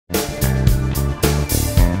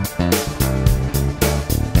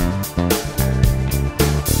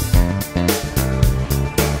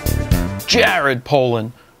Jared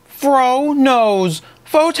Polin, FRO knows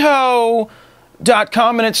photo.com,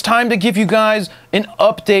 and it's time to give you guys an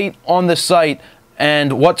update on the site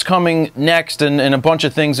and what's coming next and a bunch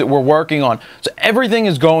of things that we're working on. So everything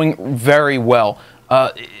is going very well.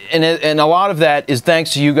 And a lot of that is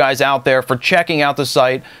thanks to you guys out there for checking out the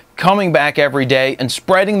site, coming back every day, and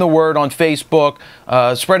spreading the word on Facebook,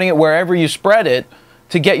 spreading it wherever you spread it,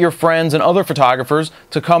 to get your friends and other photographers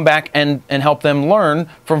to come back and help them learn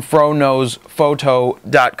from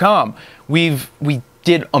FROKnowsPhoto.com. We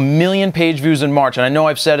did 1 million page views in March, and I know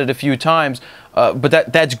I've said it a few times,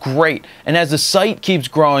 but that's great. And as the site keeps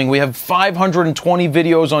growing, we have 520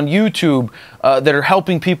 videos on YouTube that are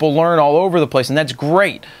helping people learn all over the place, and that's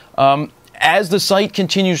great. As the site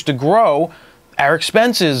continues to grow, our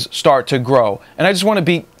expenses start to grow. And I just want to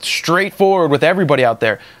be straightforward with everybody out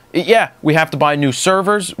there. Yeah, we have to buy new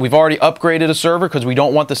servers. We've already upgraded a server because we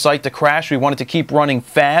don't want the site to crash. We want it to keep running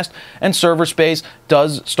fast, and server space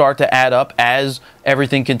does start to add up as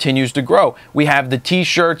everything continues to grow. We have the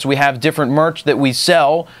t-shirts, we have different merch that we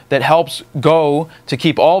sell that helps go to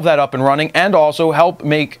keep all of that up and running, and also help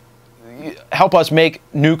us make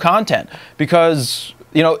new content, because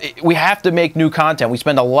you know, we have to make new content. We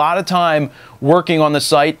spend a lot of time working on the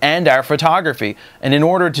site and our photography. And in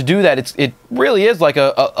order to do that, it really is like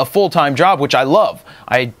a full-time job, which I love.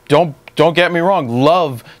 I don't get me wrong,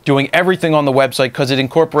 love doing everything on the website because it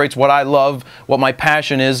incorporates what I love, what my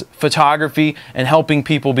passion is, photography, and helping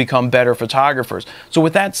people become better photographers. So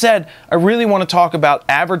with that said, I really want to talk about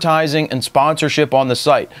advertising and sponsorship on the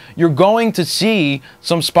site. You're going to see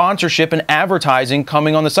some sponsorship and advertising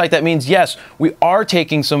coming on the site. That means, yes, we are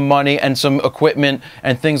taking some money and some equipment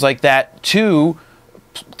and things like that to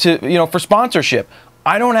for sponsorship.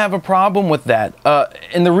 I don't have a problem with that.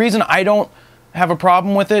 And the reason I don't have a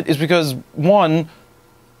problem with it is because, one,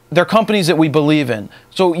 they're companies that we believe in.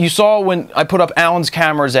 So you saw when I put up Alan's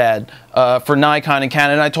Cameras ad for Nikon and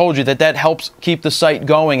Canon, and I told you that helps keep the site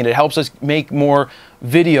going and it helps us make more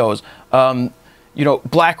videos. You know,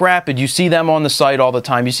 Black Rapid, you see them on the site all the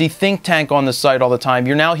time. You see Think Tank on the site all the time.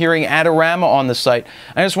 You're now hearing Adorama on the site.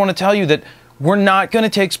 I just want to tell you that we're not going to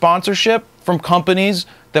take sponsorship from companies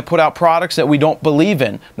that put out products that we don't believe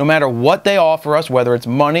in. No matter what they offer us, whether it's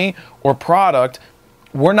money or product,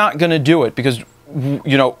 we're not going to do it, because,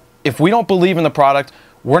 you know, if we don't believe in the product,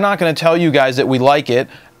 we're not going to tell you guys that we like it,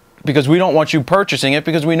 because we don't want you purchasing it,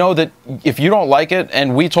 because we know that if you don't like it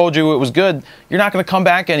and we told you it was good, you're not going to come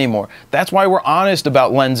back anymore. That's why we're honest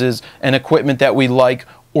about lenses and equipment that we like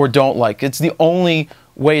or don't like. It's the only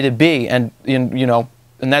way to be, and you know,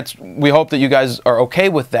 and we hope that you guys are okay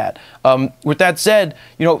with that. With that said,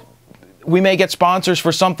 you know, we may get sponsors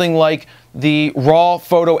for something like the Raw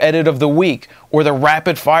Photo Edit of the Week or the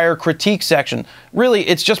Rapid Fire Critique section. Really,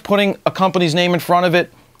 it's just putting a company's name in front of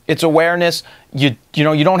it. It's awareness. You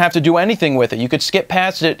know, you don't have to do anything with it. You could skip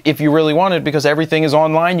past it if you really wanted, because everything is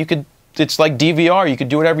online. It's like DVR. You could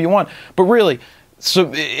do whatever you want. But really,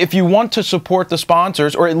 so if you want to support the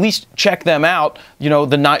sponsors, or at least check them out, you know,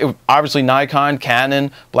 obviously Nikon,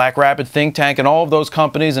 Canon, Black Rapid, Think Tank, and all of those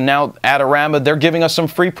companies, and now Adorama, they're giving us some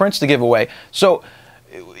free prints to give away. So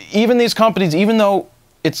even these companies, even though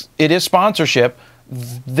it is sponsorship,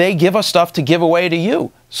 they give us stuff to give away to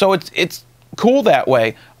you. So it's cool that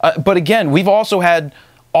way. But again, we've also had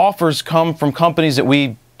offers come from companies that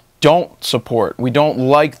we don't support. We don't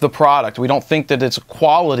like the product. We don't think that it's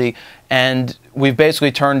quality, and we've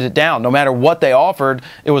basically turned it down. No matter what they offered,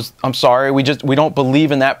 it was, I'm sorry, we don't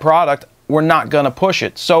believe in that product. We're not going to push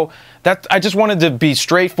it. So I just wanted to be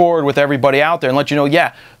straightforward with everybody out there and let you know,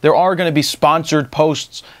 yeah, there are going to be sponsored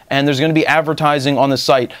posts and there's going to be advertising on the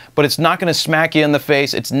site, but it's not going to smack you in the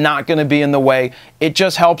face. It's not going to be in the way. It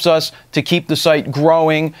just helps us to keep the site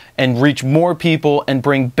growing and reach more people and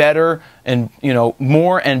bring better and, you know,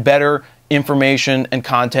 more and better information and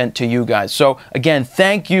content to you guys. So again,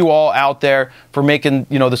 thank you all out there for making,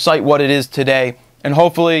 you know, the site what it is today, and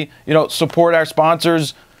hopefully, you know, support our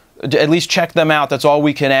sponsors. At least check them out. That's all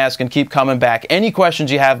we can ask, and keep coming back. Any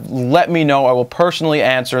questions you have, let me know. I will personally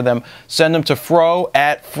answer them. Send them to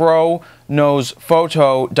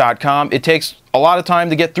FRO@FROKnowsPhoto.com. It takes a lot of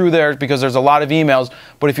time to get through there because there's a lot of emails,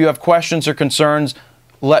 but if you have questions or concerns,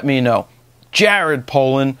 let me know. Jared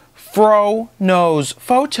Polin,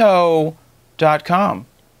 FROKnowsPhoto.com.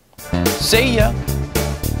 See ya.